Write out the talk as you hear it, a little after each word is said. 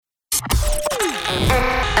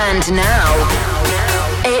And now,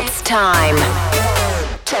 it's time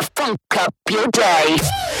to funk up your day.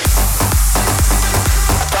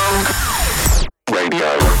 Funk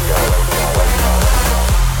Radio.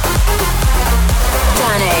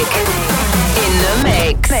 Danik in the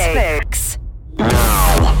mix.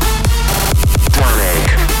 Now, Danik.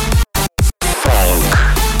 Funk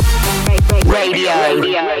Radio.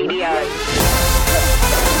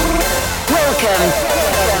 Welcome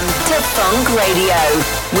to Funk Radio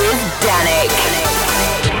with Danik.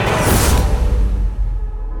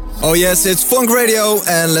 Oh yes, it's Funk Radio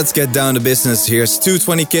and let's get down to business. Here's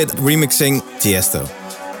 220 Kid remixing Tiesto.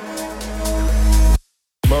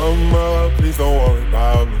 Mama, please don't worry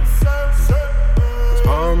about me. 'Cause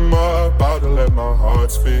I'm about to let my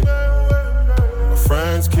heart speak. My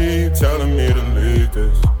friends keep telling me to leave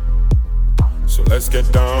this. So let's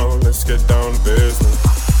get down to business.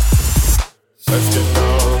 Let's get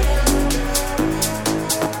down.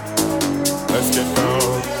 Let's get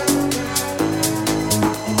down.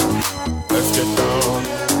 Let's get down.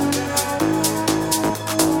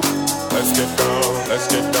 Let's get down. Let's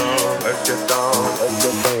get down. Let's get down. Let's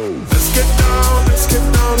get down. Let's get down. Let's get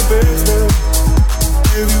down to business.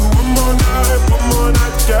 Give you one more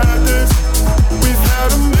night, got this. We've had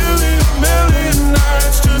a million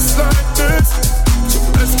nights just like this. So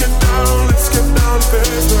let's get down to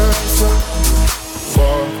business.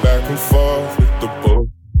 Back and forth with the book.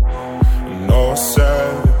 I know I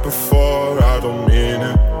said it before, I don't mean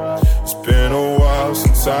it. It's been a while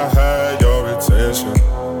since I had your attention,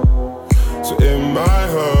 so it might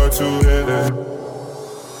hurt to hit it.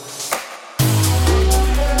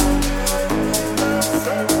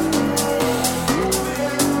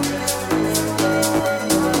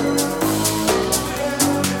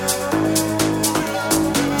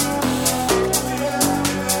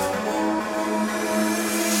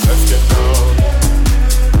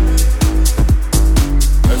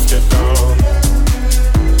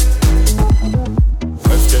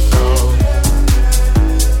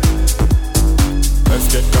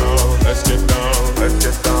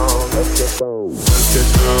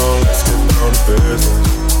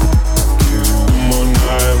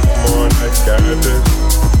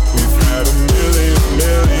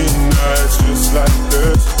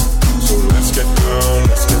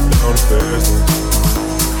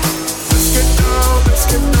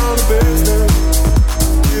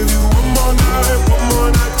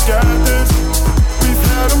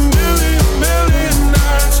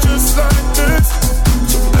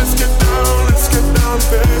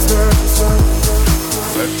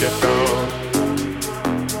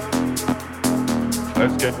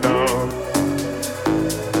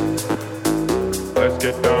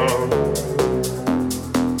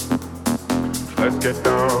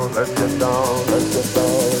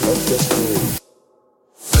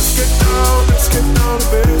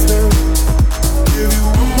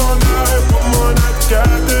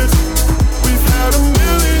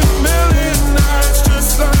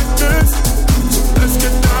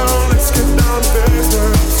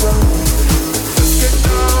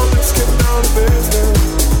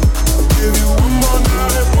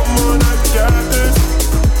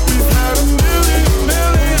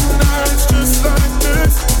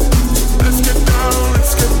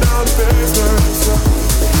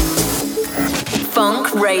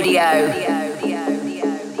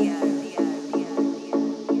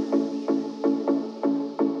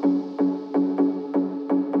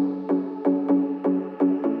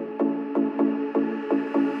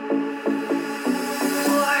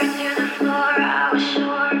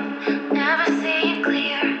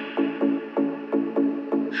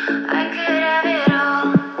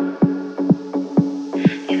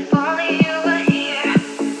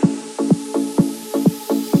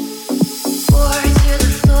 To the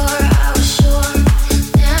floor, I was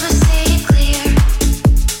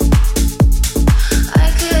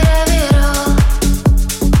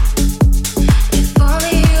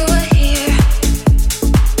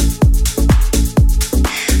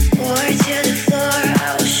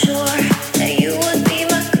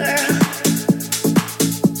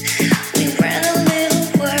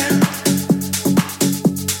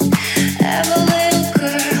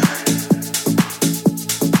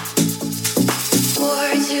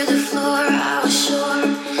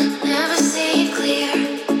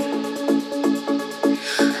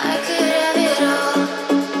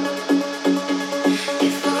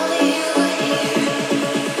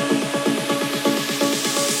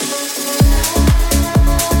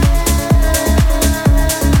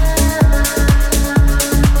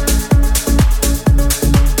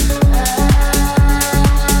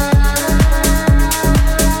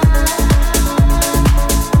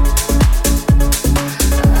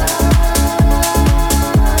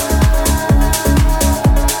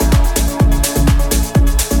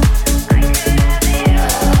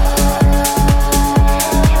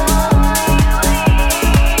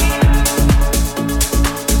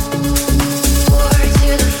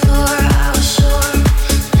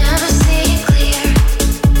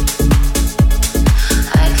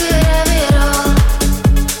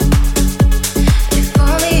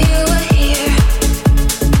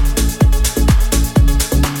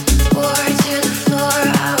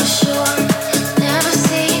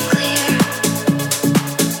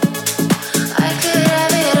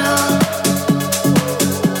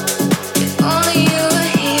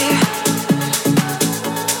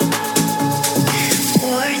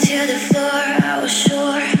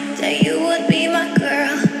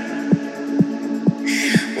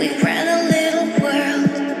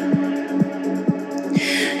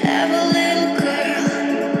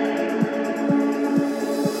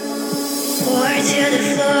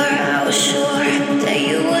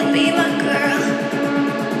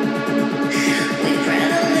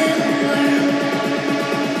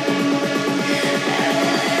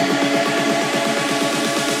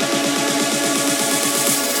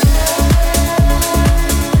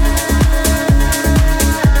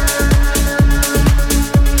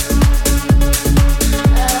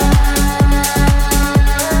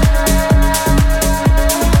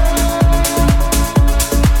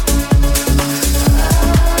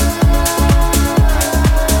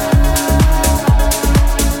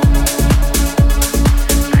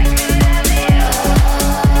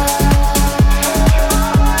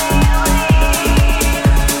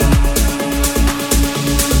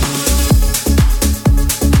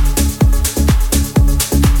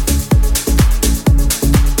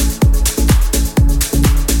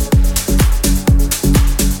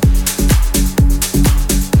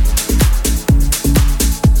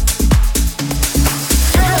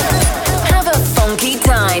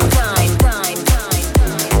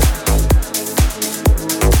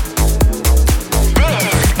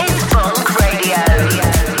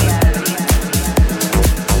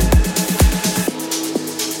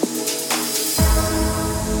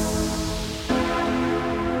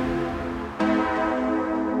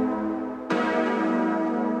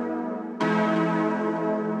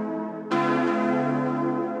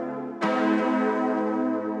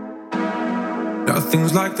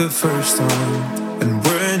Nothing's like the first time, and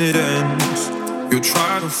when it ends, you'll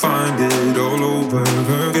try to find it all over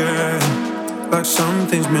again. Like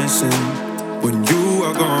something's missing when you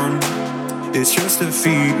are gone. It's just a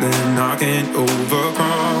feeling I can't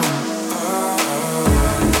overcome.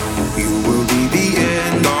 You will be the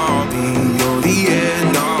end of me, you're the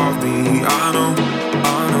end of me. I know,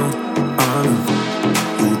 I know, I know.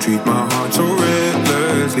 You treat my heart so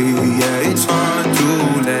recklessly, yeah, it's hard to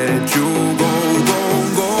let you go.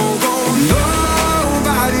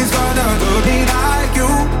 Nobody's gonna love me like you.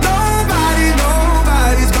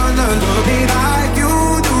 Nobody's gonna love me like you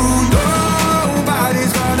do.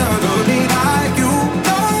 Nobody's gonna love me like you.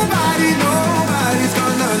 Nobody's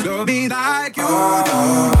gonna love me like you do.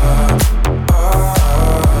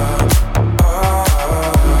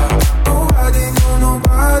 Nobody, no,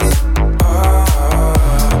 nobody.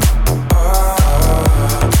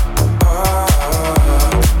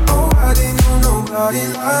 Nobody, no, nobody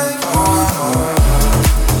like you.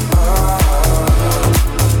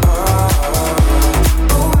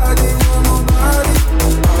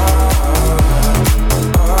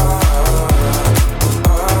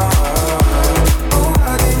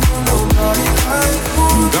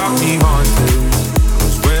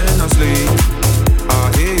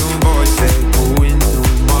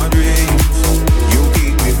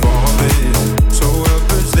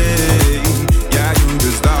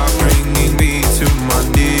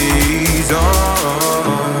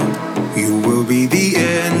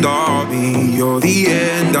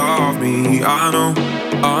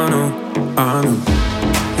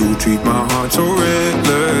 Treat my heart so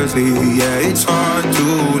recklessly, yeah, it's hard to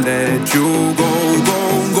let you go, go,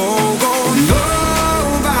 go, go.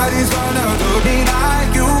 Nobody's gonna love me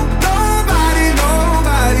like you.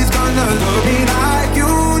 Nobody's gonna love me like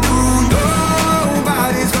you do.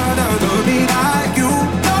 Nobody's gonna love me like you.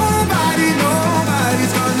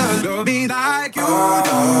 Nobody's gonna love me like you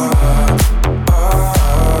do.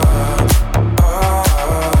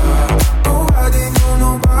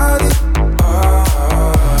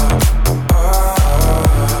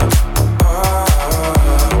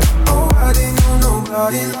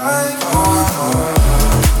 Nobody like you.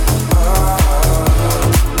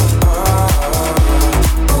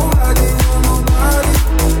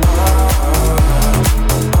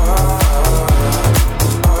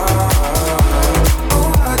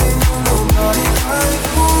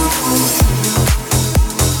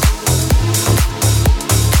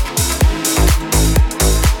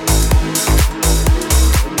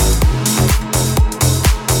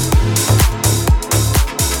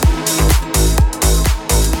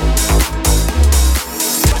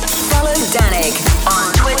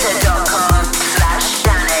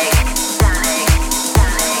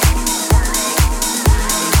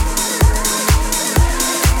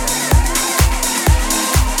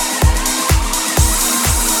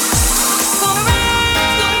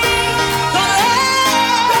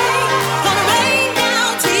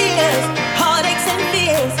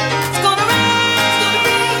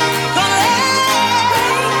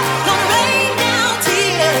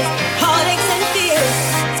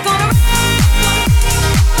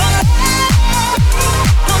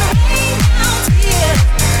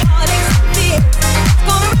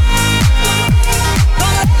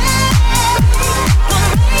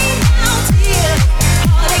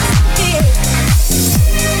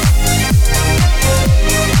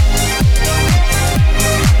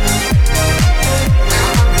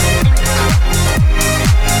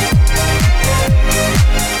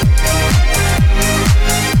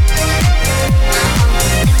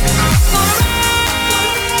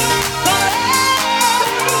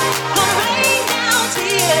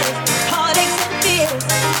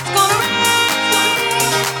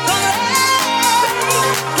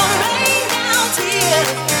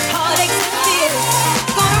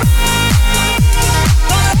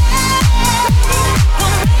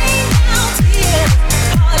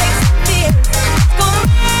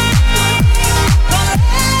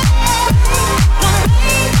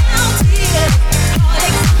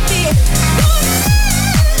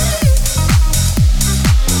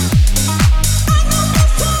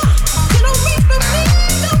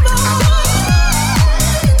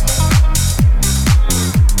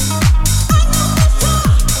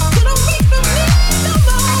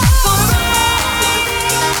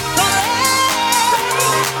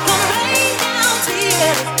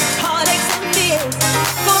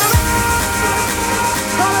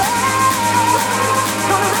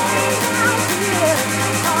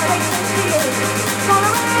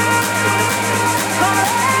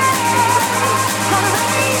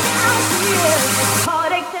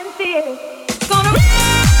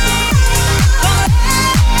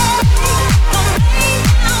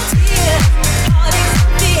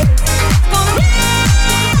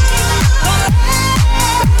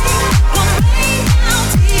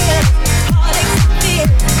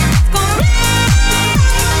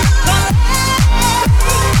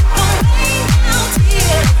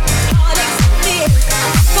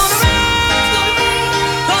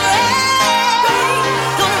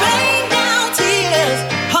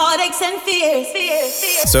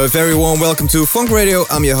 So a very warm welcome to Funk Radio.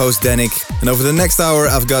 I'm your host Danik, and over the next hour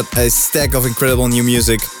I've got a stack of incredible new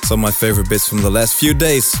music, some of my favorite bits from the last few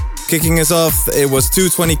days. Kicking us off, it was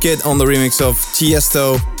 220 Kid on the remix of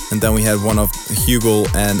Tiesto, and then we had one of Hugel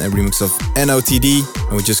and a remix of NOTD,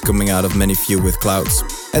 and we're just coming out of Many Few with Clouds.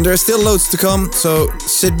 And there are still loads to come, so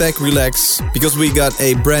sit back, relax, because we got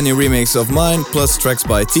a brand new remix of mine, plus tracks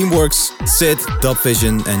by Teamworks, Sid, Dub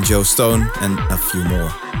Vision and Joe Stone, and a few more.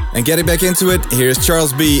 And getting back into it, here's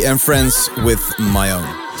Charles B and Friends with My Own.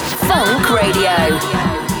 Funk Radio.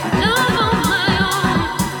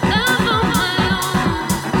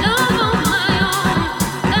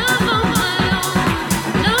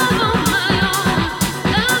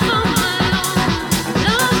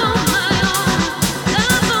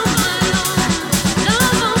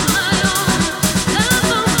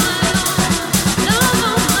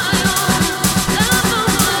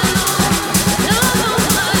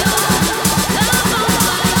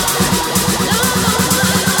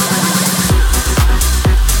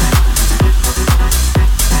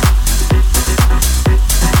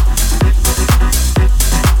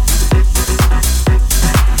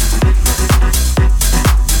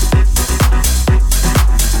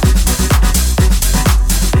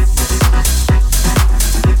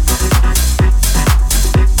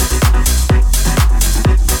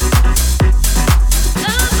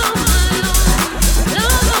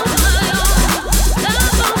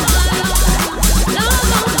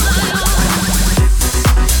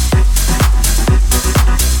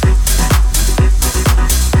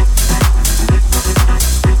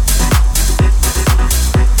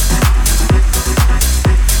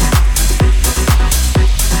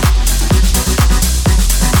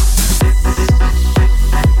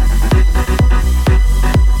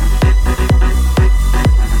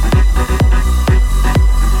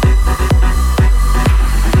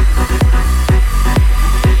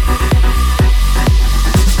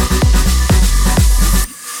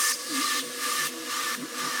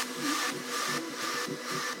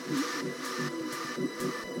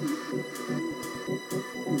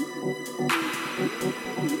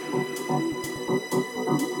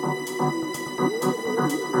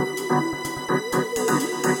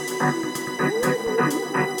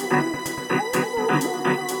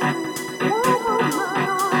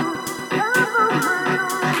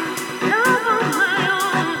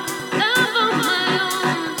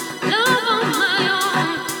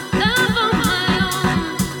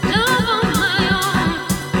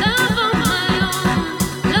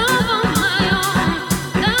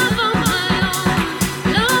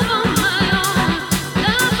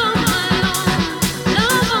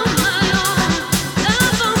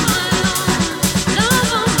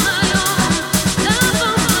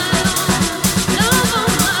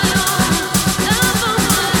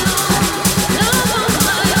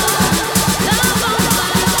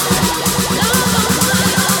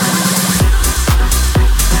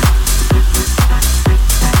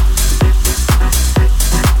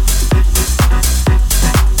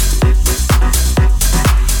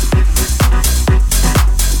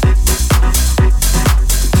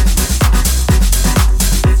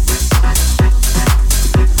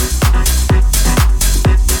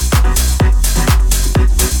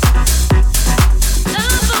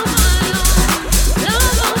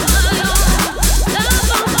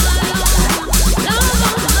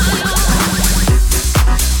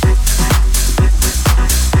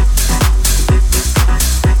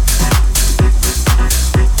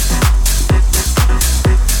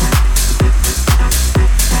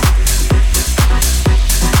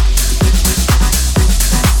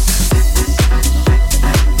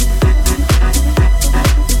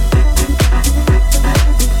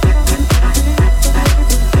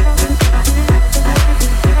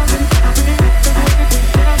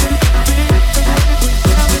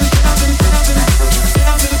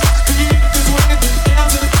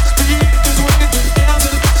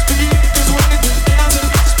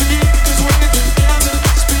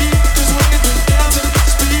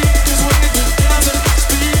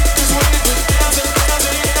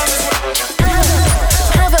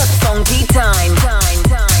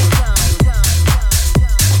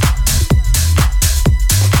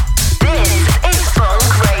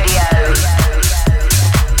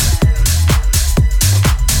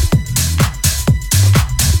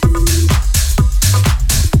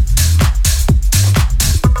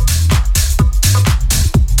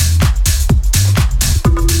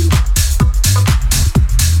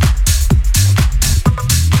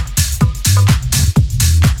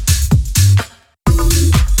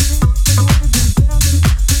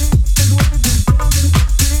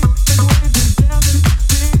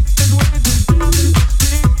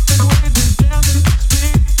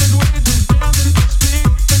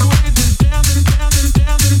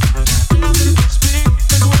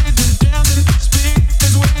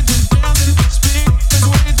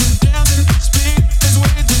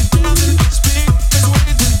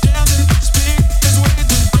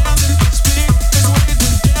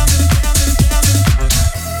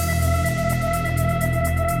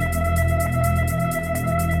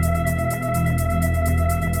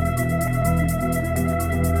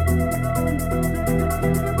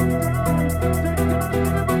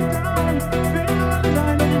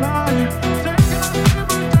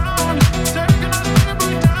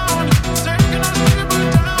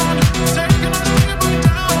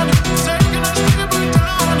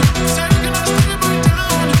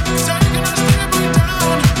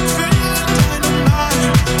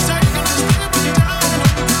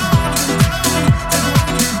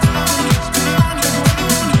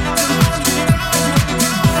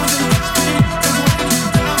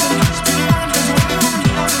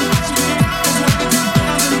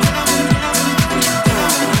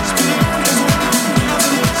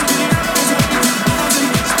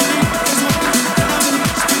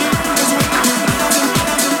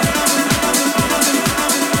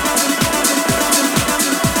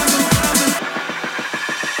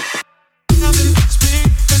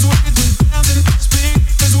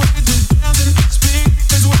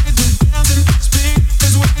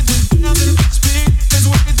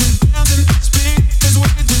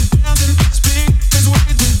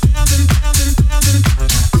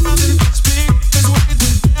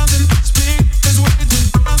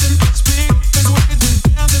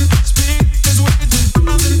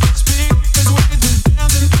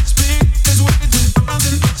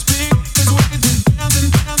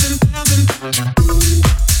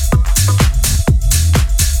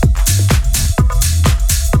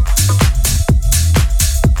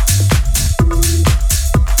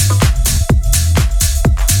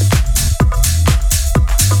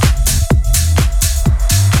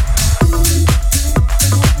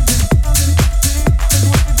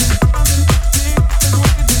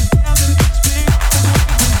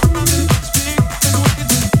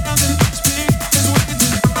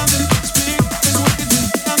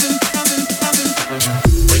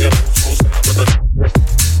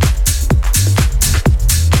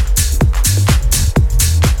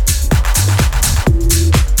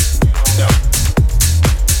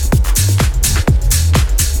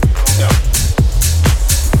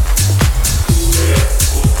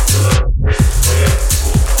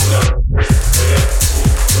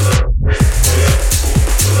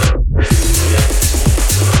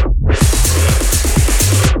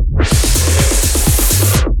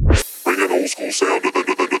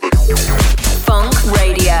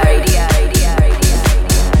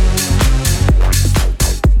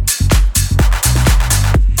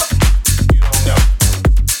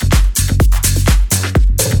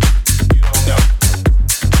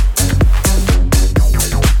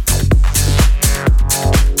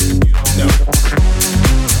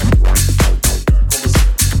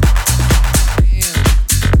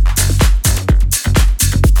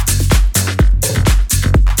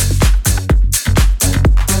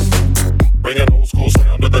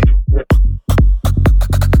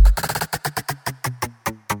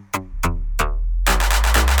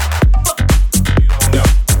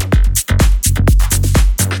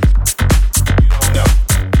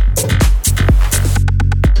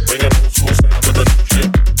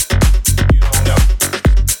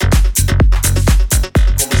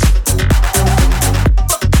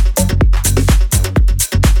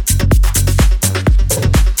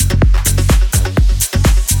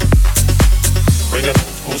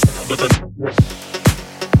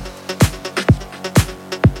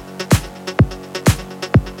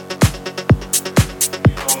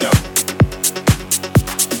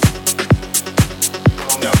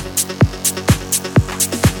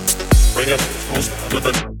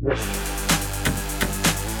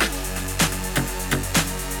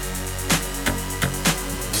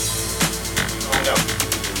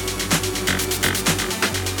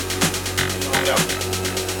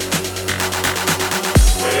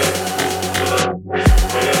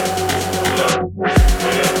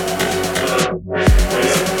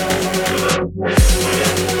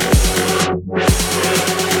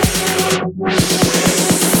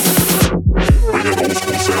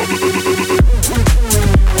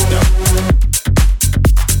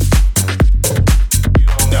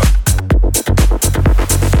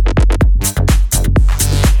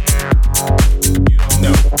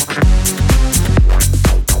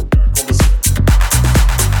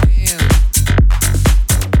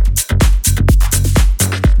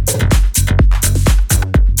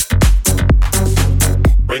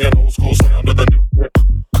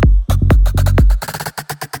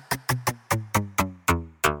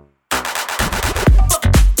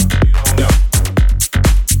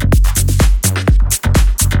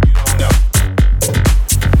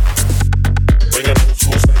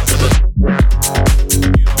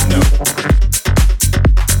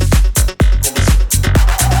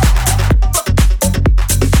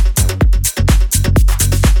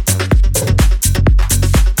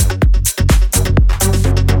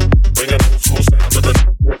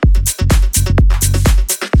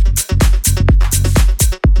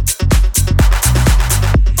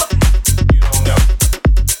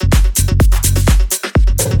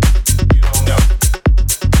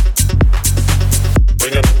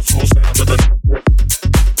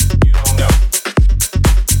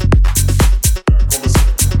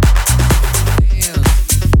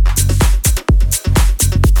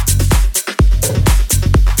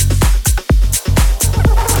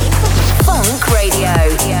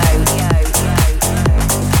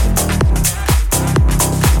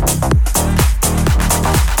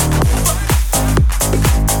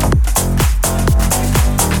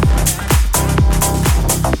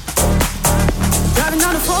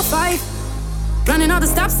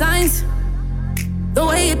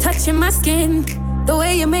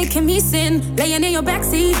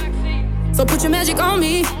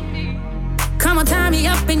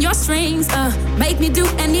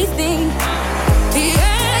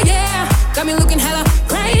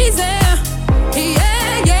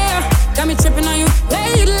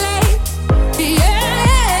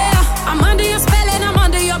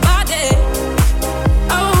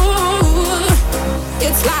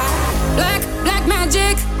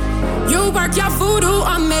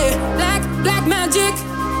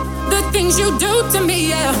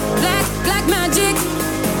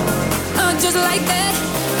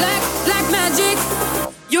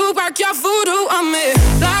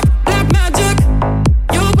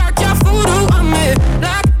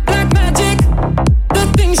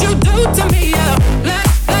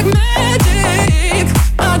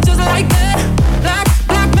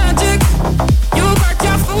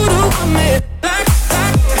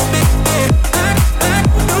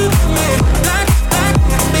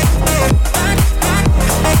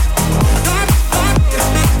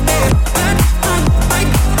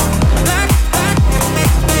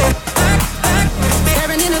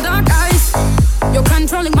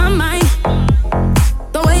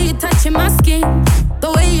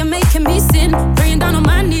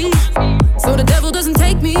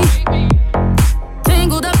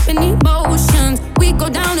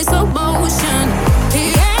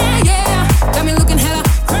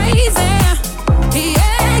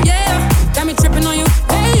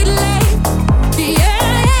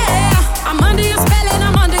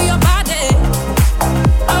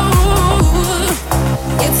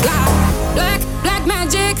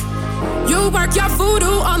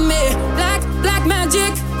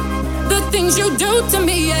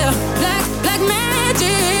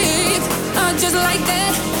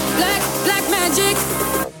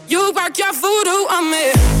 Work your voodoo on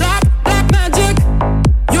me. Black magic.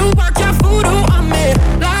 You work your voodoo on me.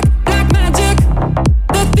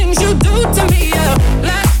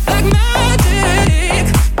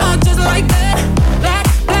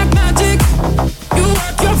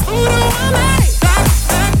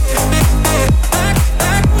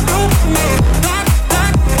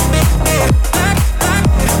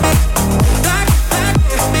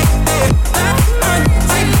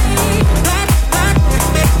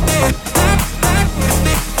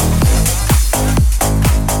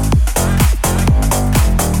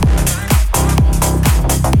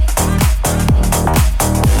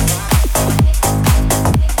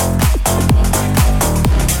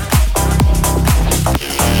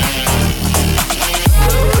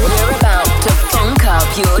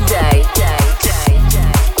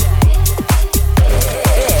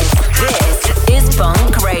 This is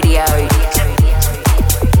Funk Radio.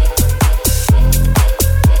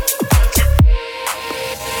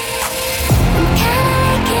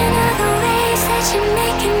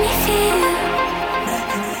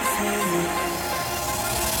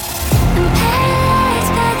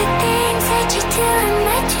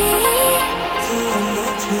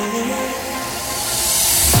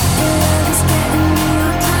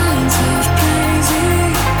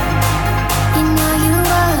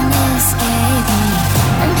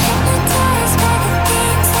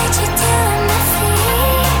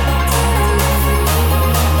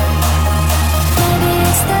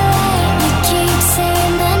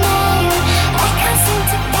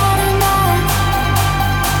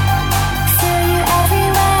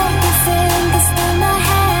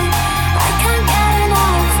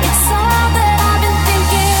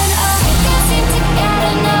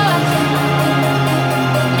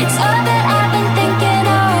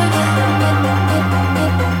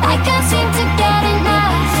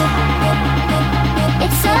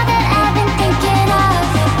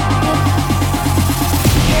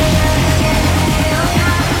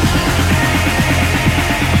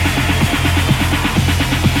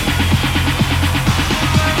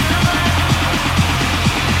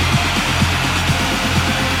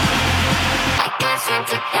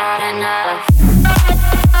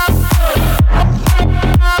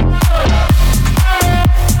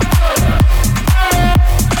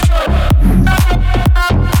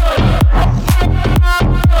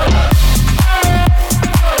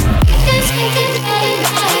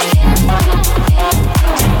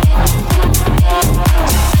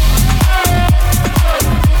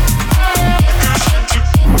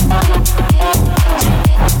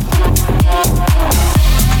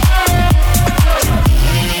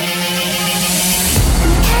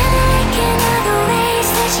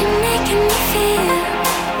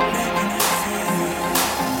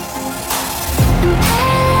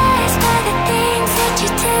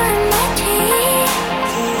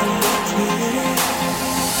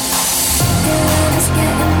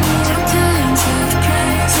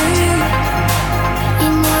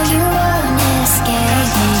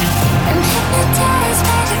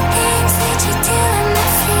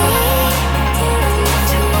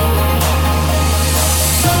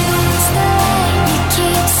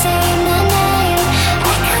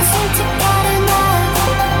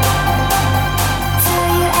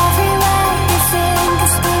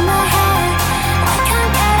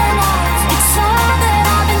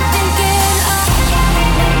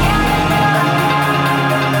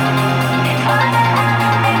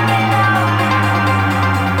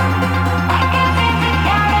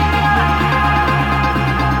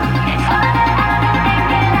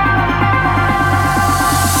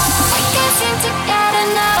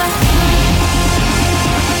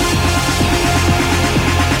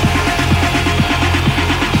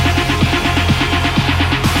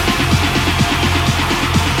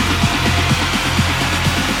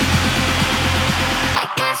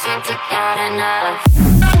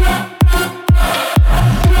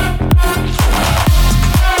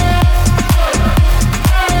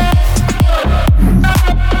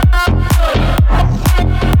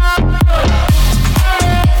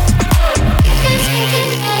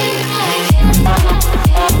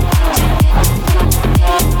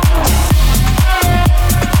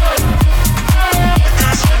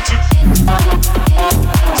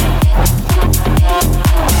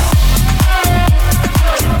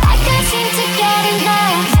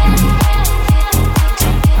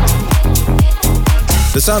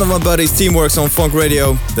 The sound of my buddies Teamworks on Funk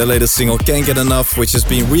Radio. Their latest single Can't Get Enough, which has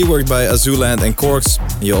been reworked by Azuland and Corks.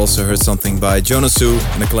 You also heard something by Jonasu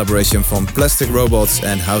in a collaboration from Plastic Robots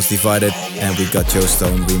and House Divided, and we got Joe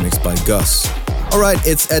Stone remixed by Gus. Alright,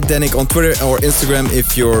 it's @Danik on Twitter or Instagram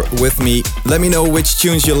if you're with me. Let me know which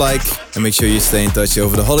tunes you like and make sure you stay in touch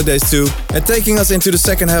over the holidays too. And taking us into the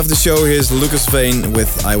second half of the show, here's Lucas Vane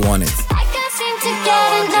with I Want It. I can't seem to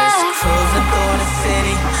get enough. Cruising through the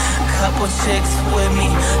city, couple chicks with me.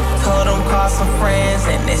 Told them call some friends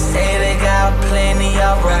and they say they got plenty.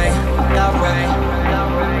 Alright, alright.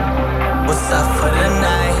 What's up for the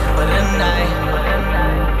night, for the night?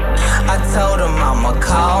 I told them I'ma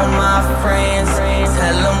call my friends,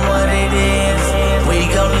 tell them what it is. We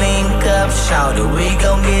gon' link up, shout it, we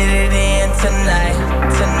gon' get it in tonight,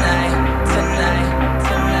 tonight, tonight,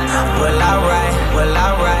 tonight. Well, alright, well,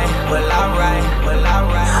 alright, well, alright, well,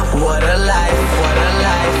 alright. What a life, what a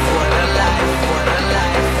life, what a life, what a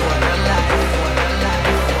life, what a life,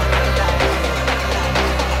 what a life, what a life.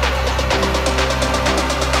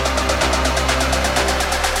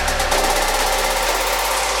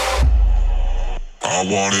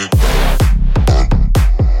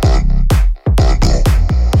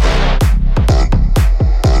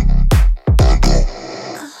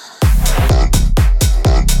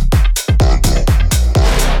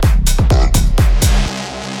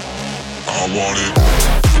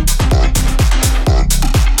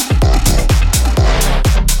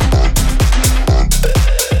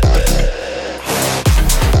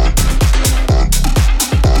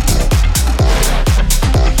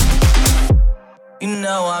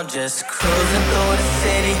 Just cruising through the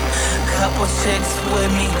city, couple chicks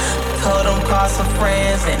with me. Told them call some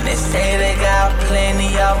friends, and they say they got plenty.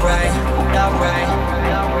 Alright, alright.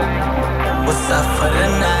 What's up for the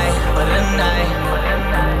night? For the night.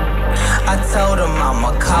 I told them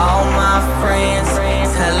I'ma call my friends,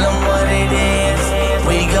 tell them what it is.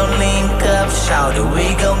 We gon' link up, shout it,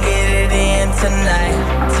 we gon' get it in tonight,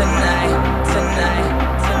 tonight, tonight,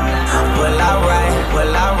 tonight. Well, alright,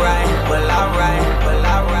 well, alright, well, alright, well,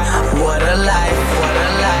 alright. What a life, what a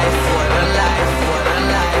life, what a life, what a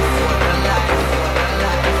life, what a life,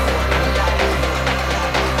 what a life.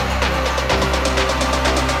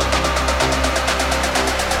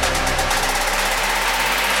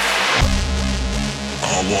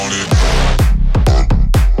 I want it.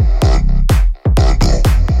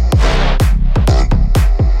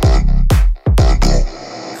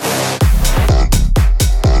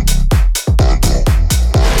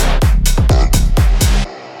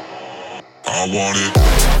 I want it.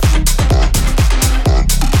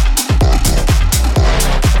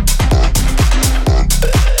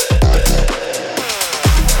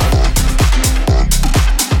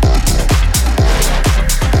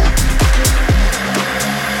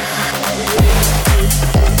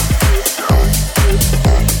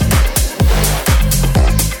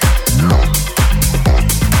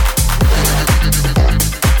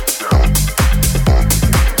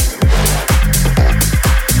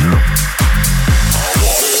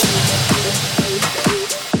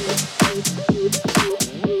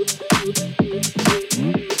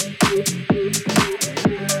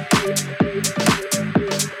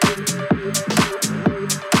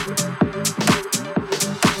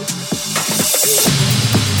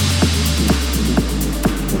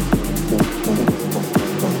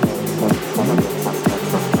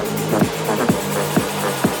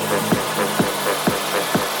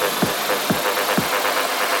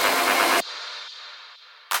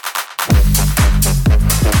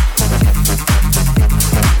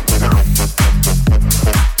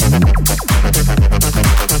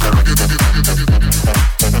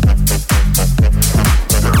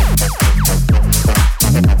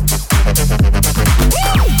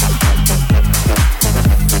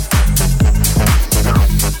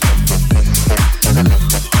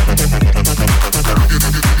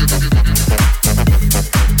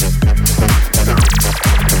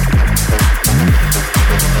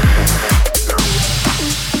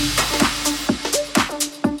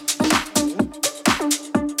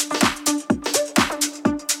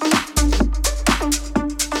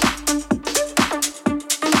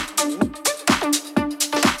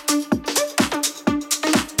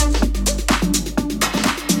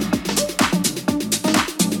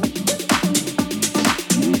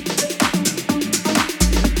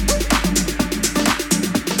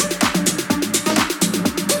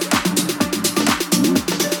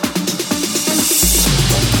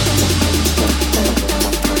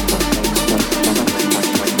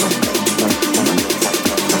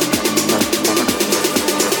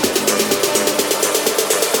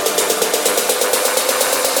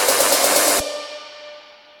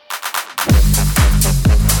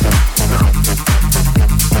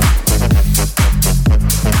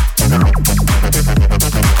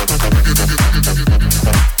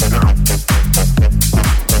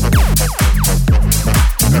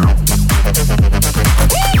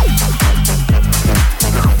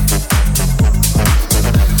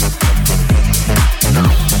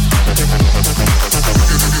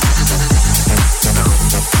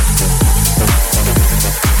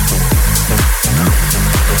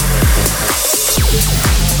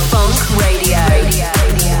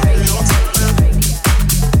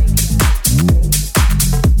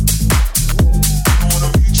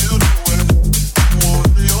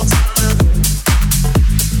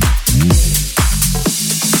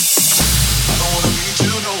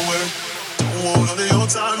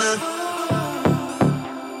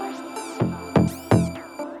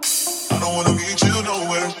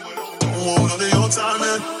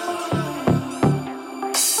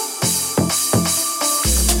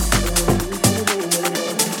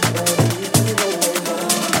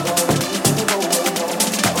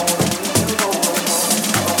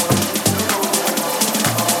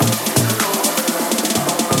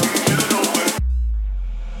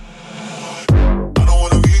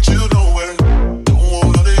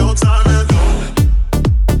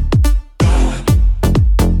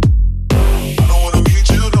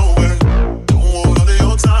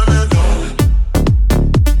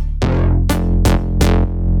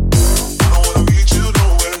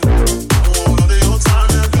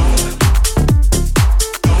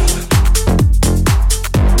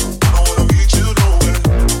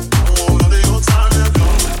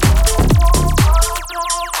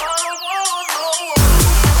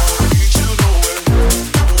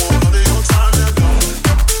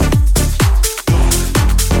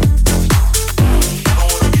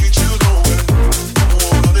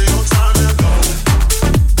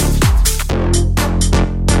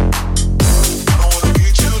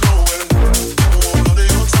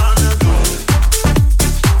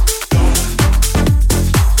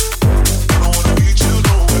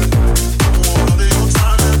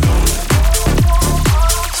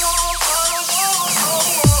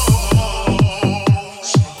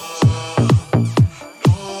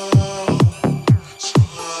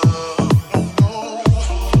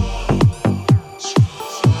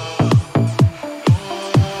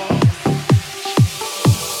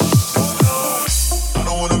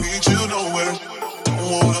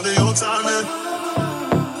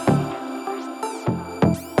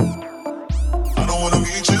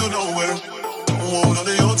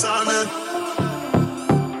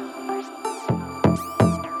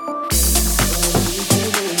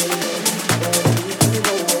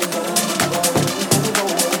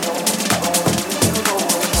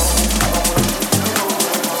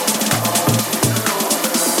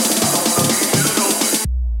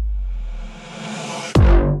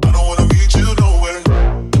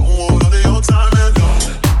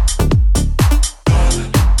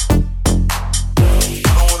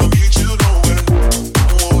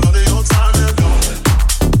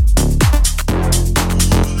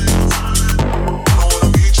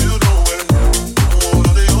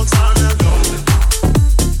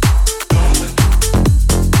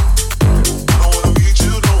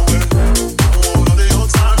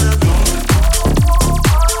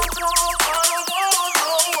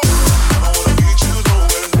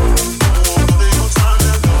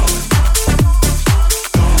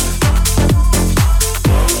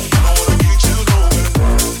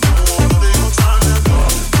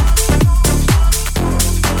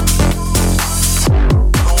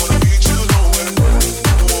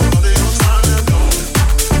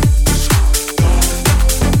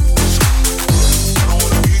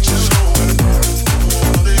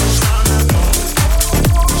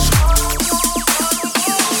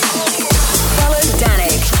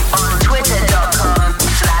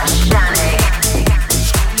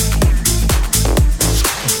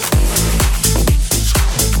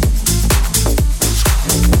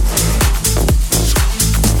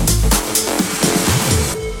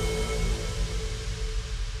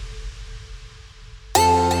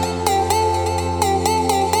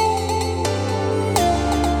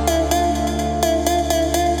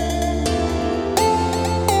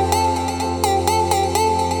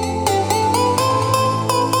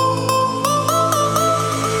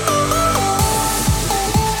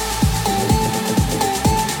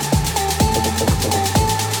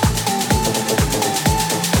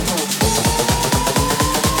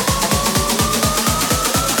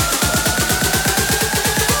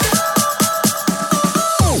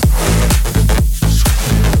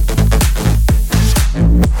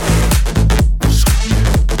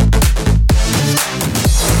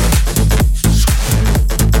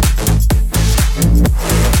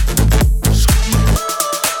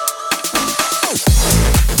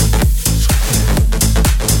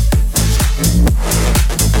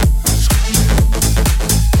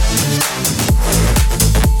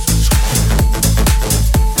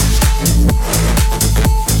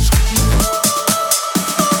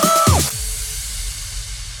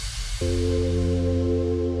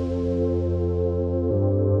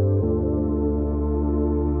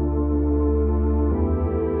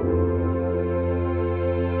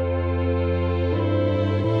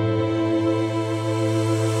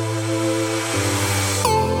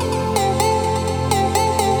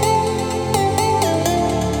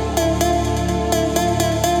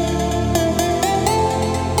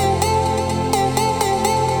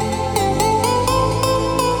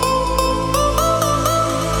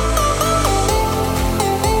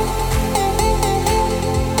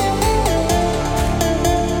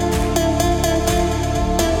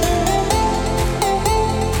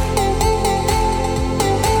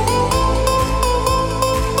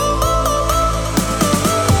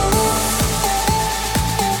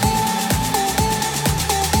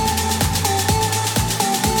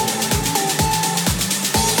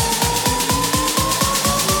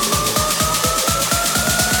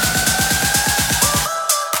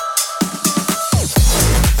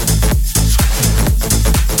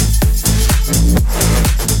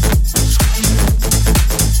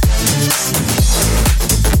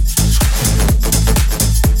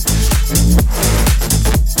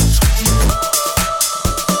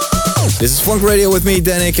 This is Funk Radio with me,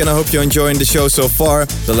 Danik, and I hope you're enjoying the show so far.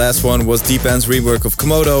 The last one was Deepan's rework of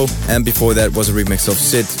Komodo, and before that was a remix of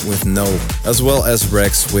Sid with No, as well as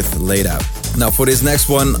Rex with Laid Out. Now for this next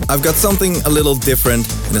one, I've got something a little different,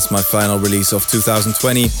 and it's my final release of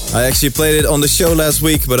 2020. I actually played it on the show last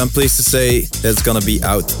week, but I'm pleased to say that it's gonna be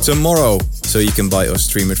out tomorrow, so you can buy or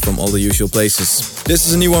stream it from all the usual places. This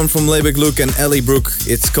is a new one from Leibek Luke and Ellie Brooke.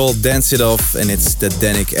 It's called Dance It Off, and it's the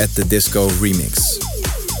Danik at the Disco remix.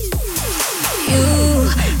 You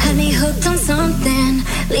had me hooked on something.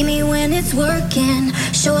 Leave me when it's working.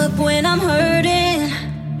 Show up when I'm hurting.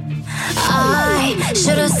 I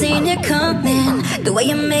should have seen it coming. The way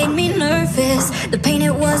you made me nervous. The pain,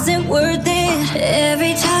 it wasn't worth it.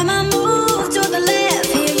 Every time I move to the left,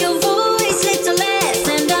 hear your voice little less,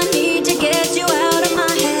 and I need to get you out of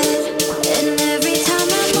my head. And every time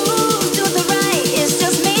I move to the right, it's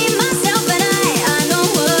just me, myself, and I know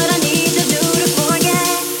what I need to do to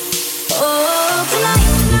forget. Oh, tonight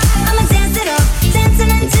I'ma dance it up,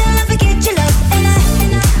 dancing until I forget your love, and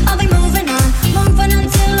I'll be moving on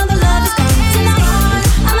until all the love is gone. Tonight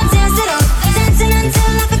I'ma dance it up, dancing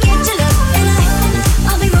until I forget your love, and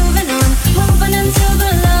I'll be moving on until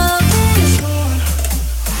the love is gone.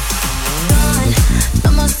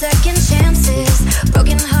 No more second chances,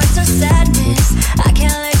 broken hearts or sadness. I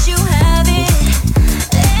can't let you have it,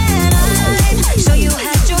 and I show you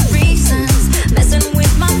had your reasons, messing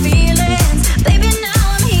with my feelings. Baby, now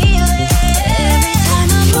I'm healing. Every time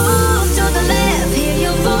I move to the left, hear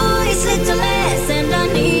your voice little less, and I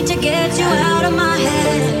need to get you out of my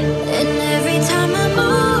head. And every time I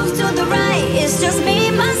move to the right, it's just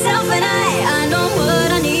me, myself, and I know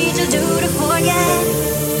what I need to do to forget.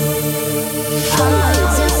 I'ma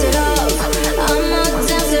dance it up, I'ma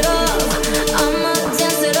dance it up, I'ma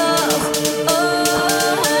dance it up. Oh,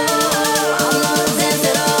 I'ma dance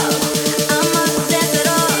it up, I'ma dance it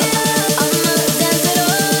up, I'ma dance it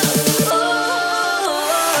up. Oh,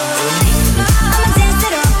 I'ma dance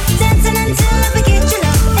it up, dancing until I forget your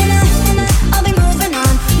love, and I'll be moving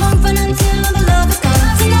on until all the love is gone.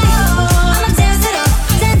 Tonight I'ma dance it up,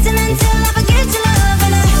 dancing until I forget your love,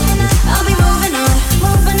 and I'll be moving on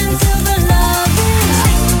until the love is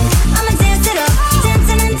gone. I'ma dance it up,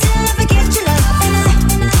 dancing until I forget your love, and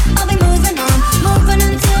I'll be moving on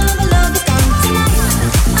until all the love is gone. Tonight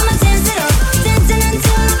I'ma dance it up, dancing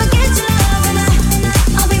until I forget your love, and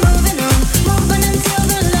I'll be moving on until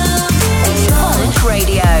the love is gone. Funk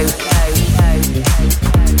Radio.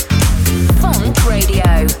 Funk Radio.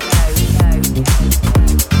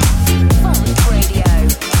 Funk Radio.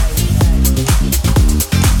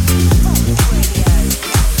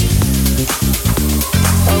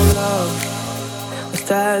 Oh love, what's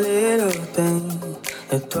that little thing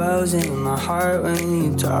that dwells in my heart when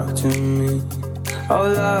you talk to me? Oh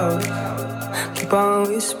love, keep on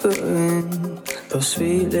whispering, those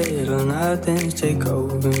sweet little nothings take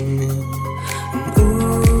over me. And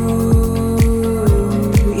ooh,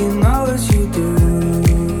 you know what you do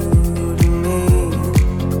to me.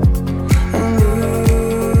 And ooh,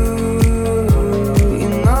 you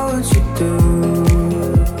know what you do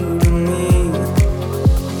to me.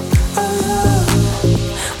 Oh love,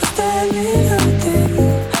 what's that little thing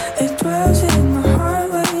that dwells in my heart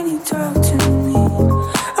when you talk to me?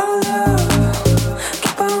 Oh love,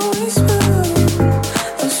 keep on whispering,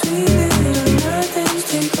 those sweet little nothings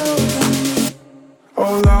take over me.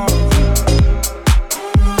 Oh love,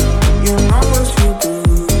 you know what you do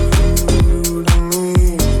to me.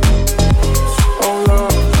 Oh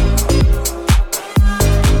love,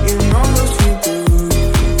 you know what you do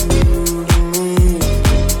to me.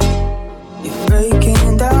 You're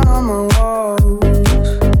breaking down my walls,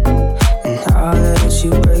 and I'll let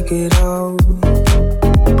you break it all.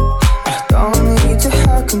 I don't need to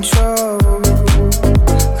have control,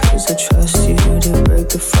 'cause I trust you to break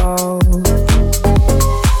the fall.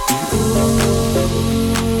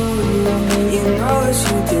 You know what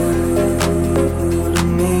you do to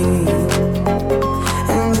me.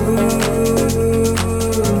 And ooh,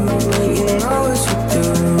 you know what you do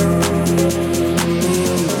to me.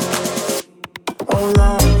 Oh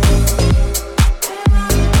love,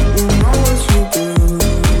 you know what you do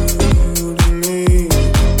to me.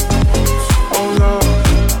 Oh love,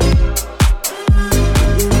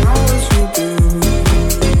 you know what you do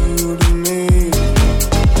to me.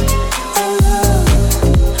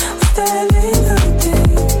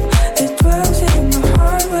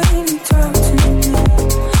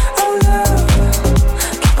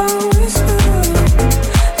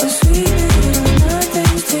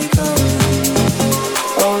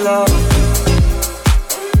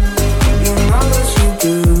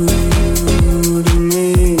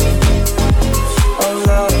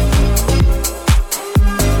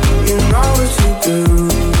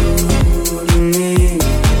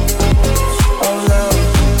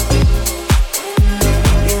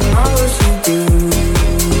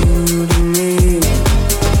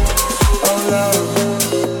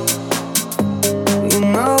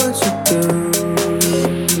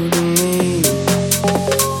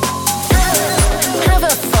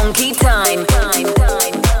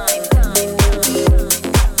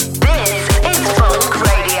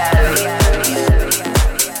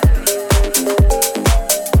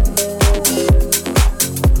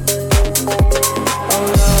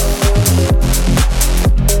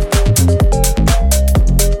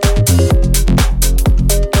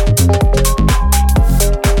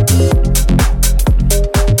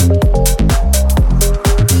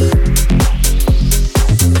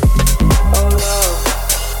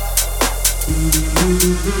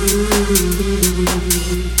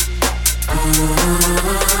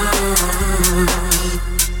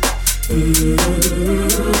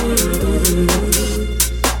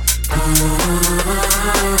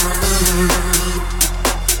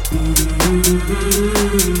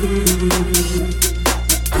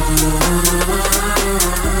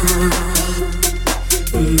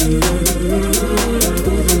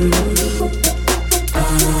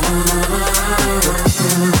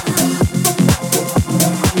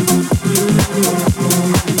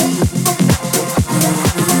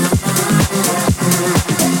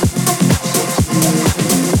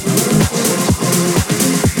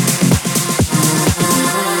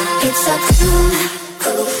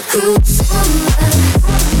 cruel summer,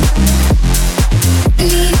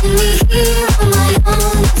 leaving me here on my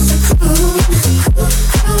own. It's a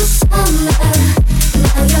cruel summer.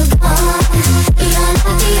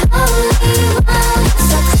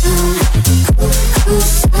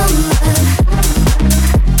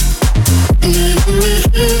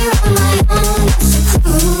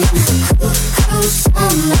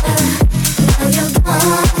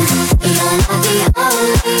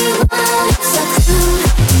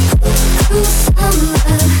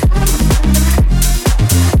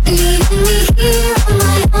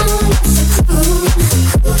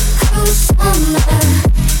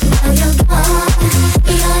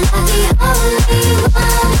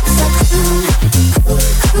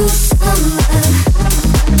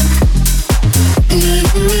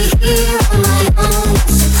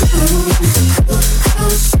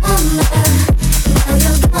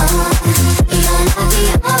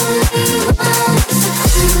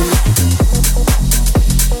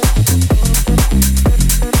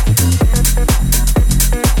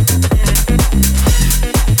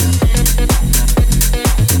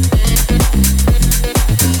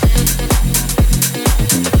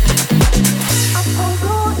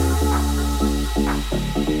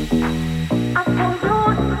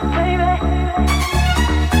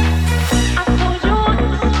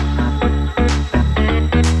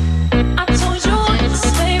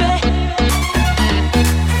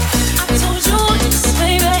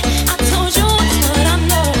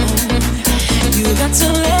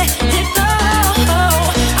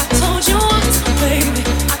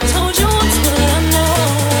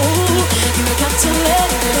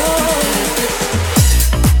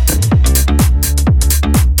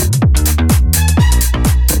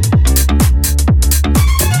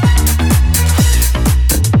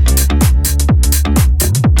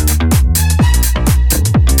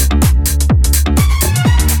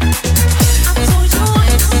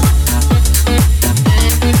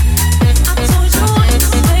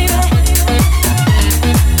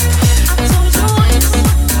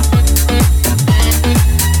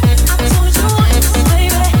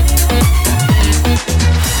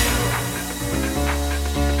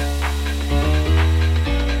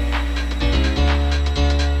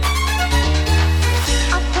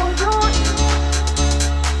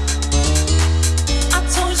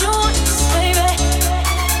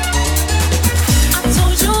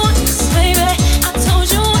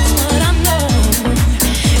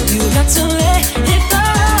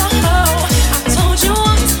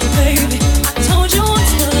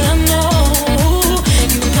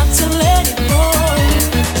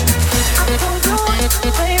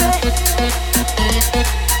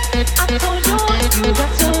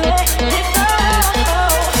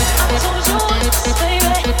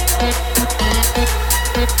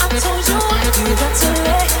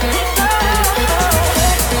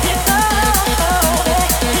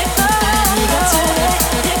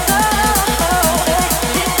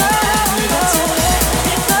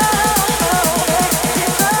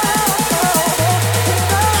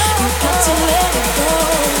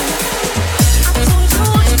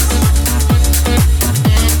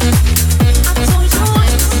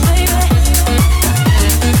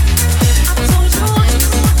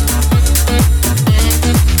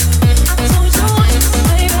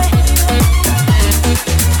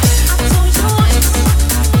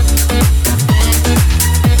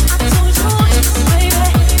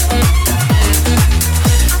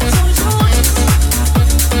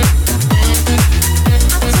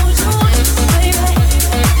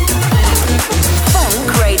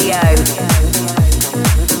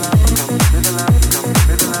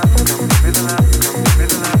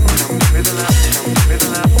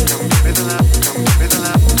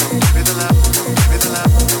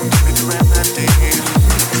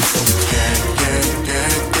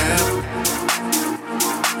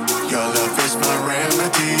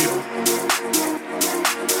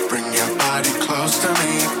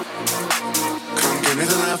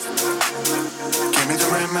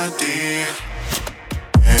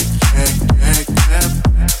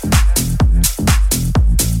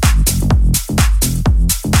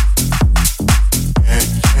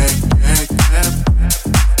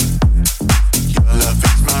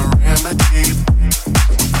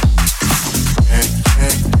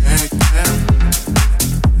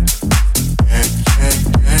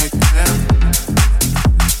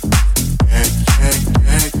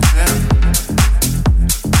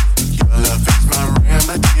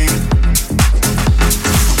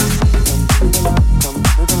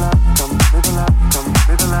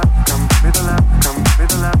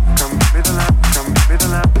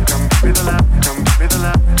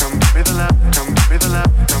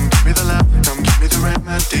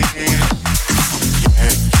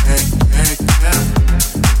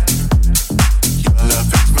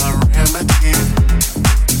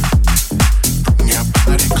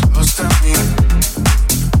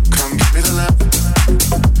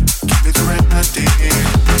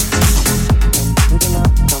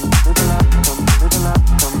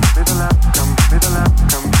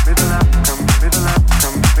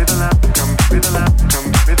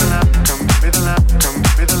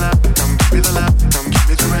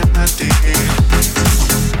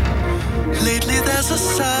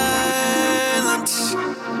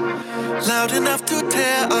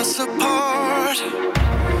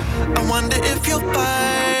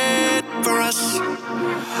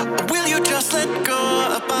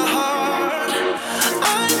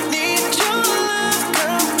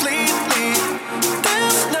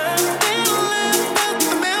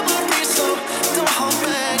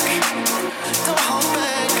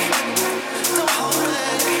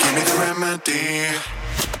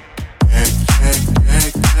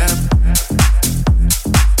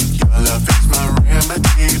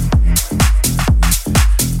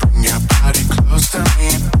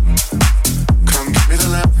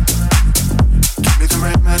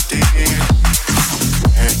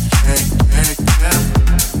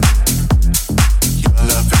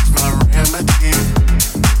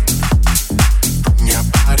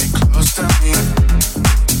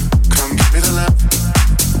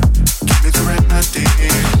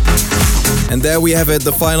 There we have it,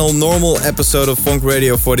 the final normal episode of Funk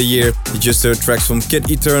Radio for the year. You just heard tracks from Kid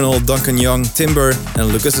Eternal, Duncan Young, Timber and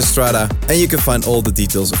Lucas Estrada. And you can find all the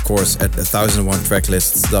details, of course, at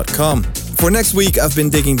 1001tracklists.com. For next week, I've been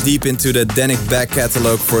digging deep into the Danik back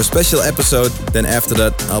catalogue for a special episode. Then after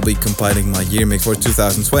that, I'll be compiling my year mix for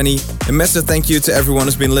 2020. A massive thank you to everyone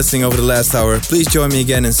who's been listening over the last hour. Please join me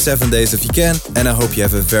again in 7 days if you can. And I hope you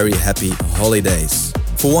have a very happy holidays.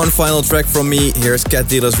 For one final track from me, here's Cat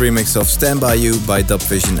Dealer's remix of Stand By You by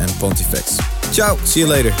Dubvision and Pontifex. Ciao, see you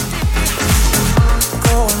later.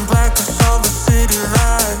 Going black, I saw the city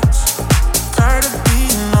lights. Tired of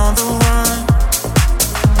being on the run.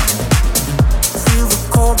 Feel the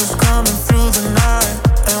coldness coming through the night,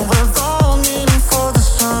 and we're longing for the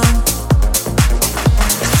sun.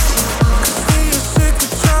 'Cause we are sick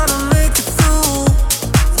of trying to make it through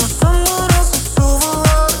when someone else is over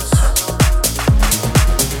us.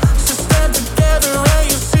 So stand together and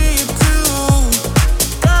you see it too.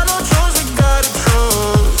 Got no choice, we gotta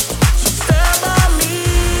trust. So stand by me,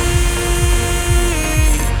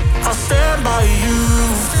 I'll stand by you.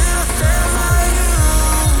 I'll stand by you.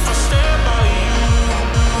 I'll stand by you.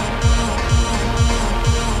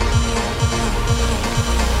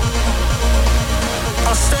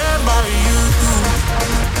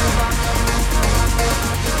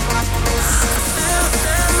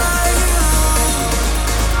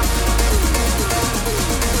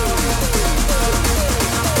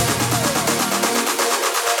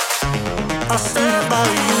 I'll stand by you. I'll stand by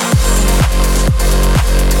you.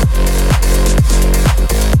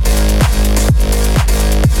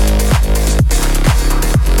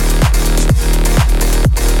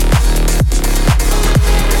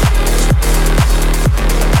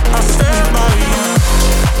 I'll stand by you.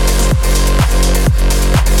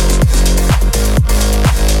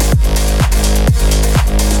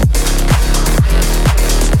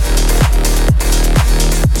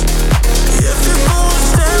 If you're gonna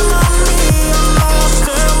stand by me, I know I'll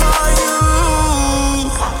stand by you.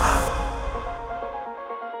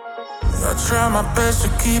 I try my best to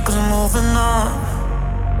keep us moving on.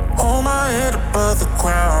 Hold my head above the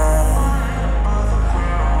ground.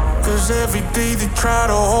 'Cause every day they try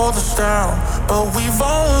to hold us down, but we've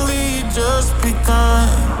only just begun.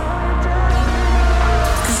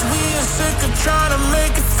 'Cause we are sick of trying to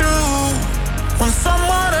make it through when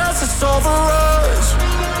someone else is over us.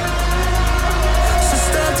 So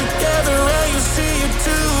stand together and you see it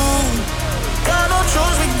too. Got no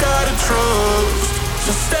choice, we gotta trust.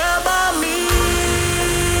 So stand by me,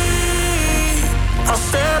 I'll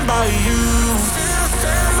stand by by you. Still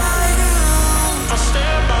stand by you. I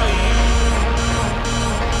stand by you.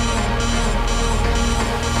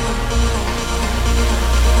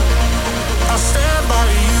 I stand by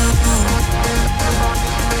you.